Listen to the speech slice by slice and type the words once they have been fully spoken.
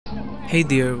Hey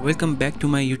there, welcome back to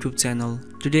my YouTube channel.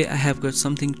 Today I have got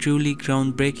something truly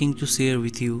groundbreaking to share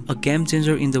with you, a game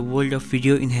changer in the world of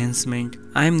video enhancement.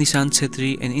 I am Nishant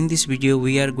Chhetri, and in this video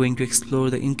we are going to explore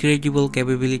the incredible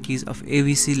capabilities of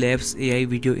AVC Labs AI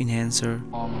Video Enhancer.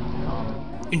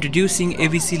 Introducing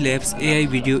AVC Labs AI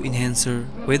Video Enhancer.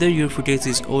 Whether your footage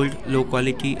is old, low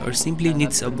quality or simply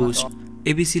needs a boost,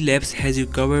 AVC Labs has you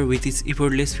covered with its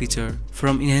effortless feature,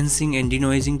 from enhancing and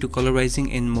denoising to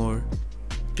colorizing and more.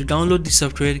 To download this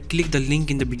software, click the link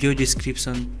in the video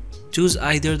description. Choose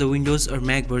either the Windows or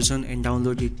Mac version and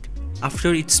download it.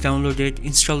 After it's downloaded,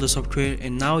 install the software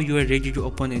and now you are ready to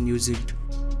open and use it.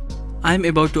 I am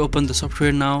about to open the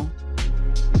software now.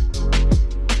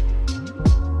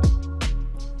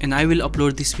 And I will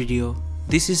upload this video.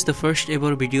 This is the first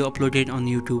ever video uploaded on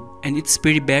YouTube and it's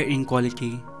pretty bad in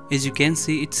quality. As you can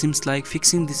see, it seems like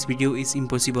fixing this video is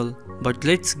impossible, but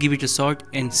let's give it a shot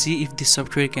and see if this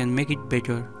software can make it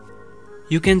better.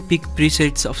 You can pick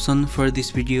presets option for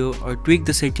this video or tweak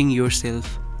the setting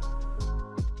yourself.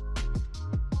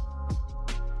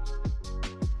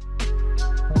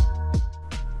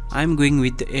 I am going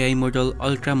with the AI model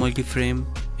Ultra Multiframe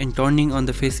and turning on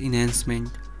the face enhancement.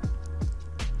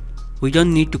 We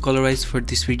don't need to colorize for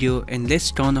this video, and let's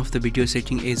turn off the video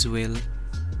setting as well.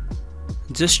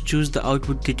 Just choose the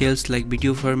output details like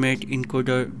video format,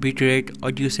 encoder, bitrate,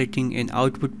 audio setting and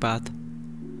output path,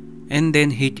 and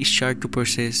then hit start to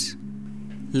process.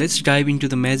 Let's dive into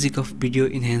the magic of video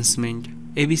enhancement.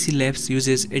 AVC Labs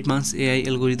uses advanced AI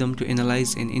algorithm to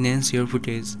analyze and enhance your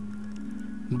footage,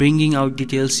 bringing out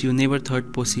details you never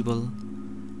thought possible.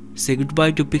 Say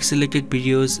goodbye to pixelated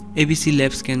videos. AVC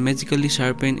Labs can magically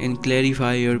sharpen and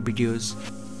clarify your videos.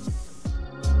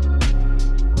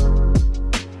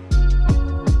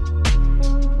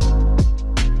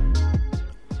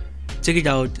 Check it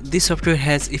out, this software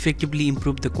has effectively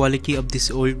improved the quality of this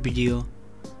old video.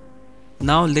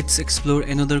 Now let's explore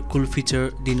another cool feature,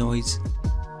 denoise.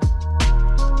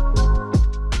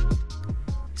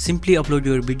 Simply upload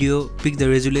your video, pick the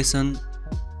resolution,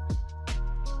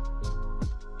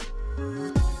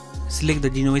 select the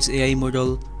denoise AI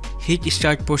model, hit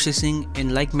start processing,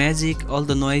 and like magic, all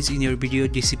the noise in your video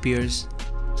disappears.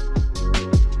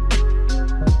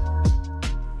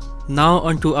 Now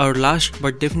on to our last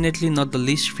but definitely not the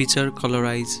least feature,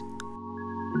 colorize.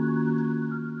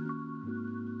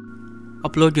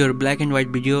 Upload your black and white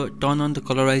video, turn on the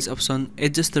colorize option,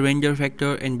 adjust the render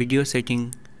factor and video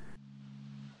setting.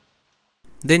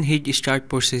 Then hit start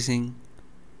processing.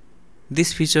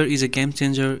 This feature is a game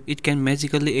changer. It can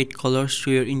magically add colors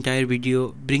to your entire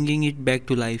video, bringing it back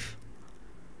to life.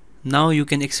 Now you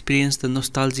can experience the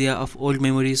nostalgia of old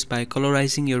memories by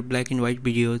colorizing your black and white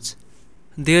videos.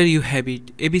 There you have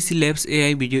it, AVC Labs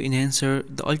AI Video Enhancer,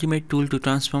 the ultimate tool to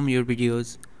transform your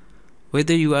videos.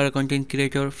 Whether you are a content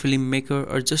creator,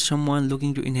 filmmaker or just someone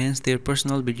looking to enhance their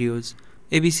personal videos,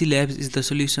 AVC Labs is the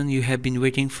solution you have been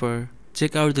waiting for.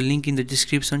 Check out the link in the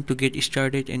description to get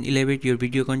started and elevate your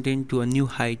video content to a new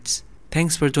heights.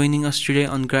 Thanks for joining us today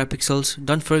on Grapexels.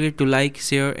 Don't forget to like,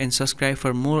 share and subscribe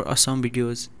for more awesome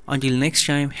videos. Until next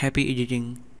time, happy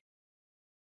editing.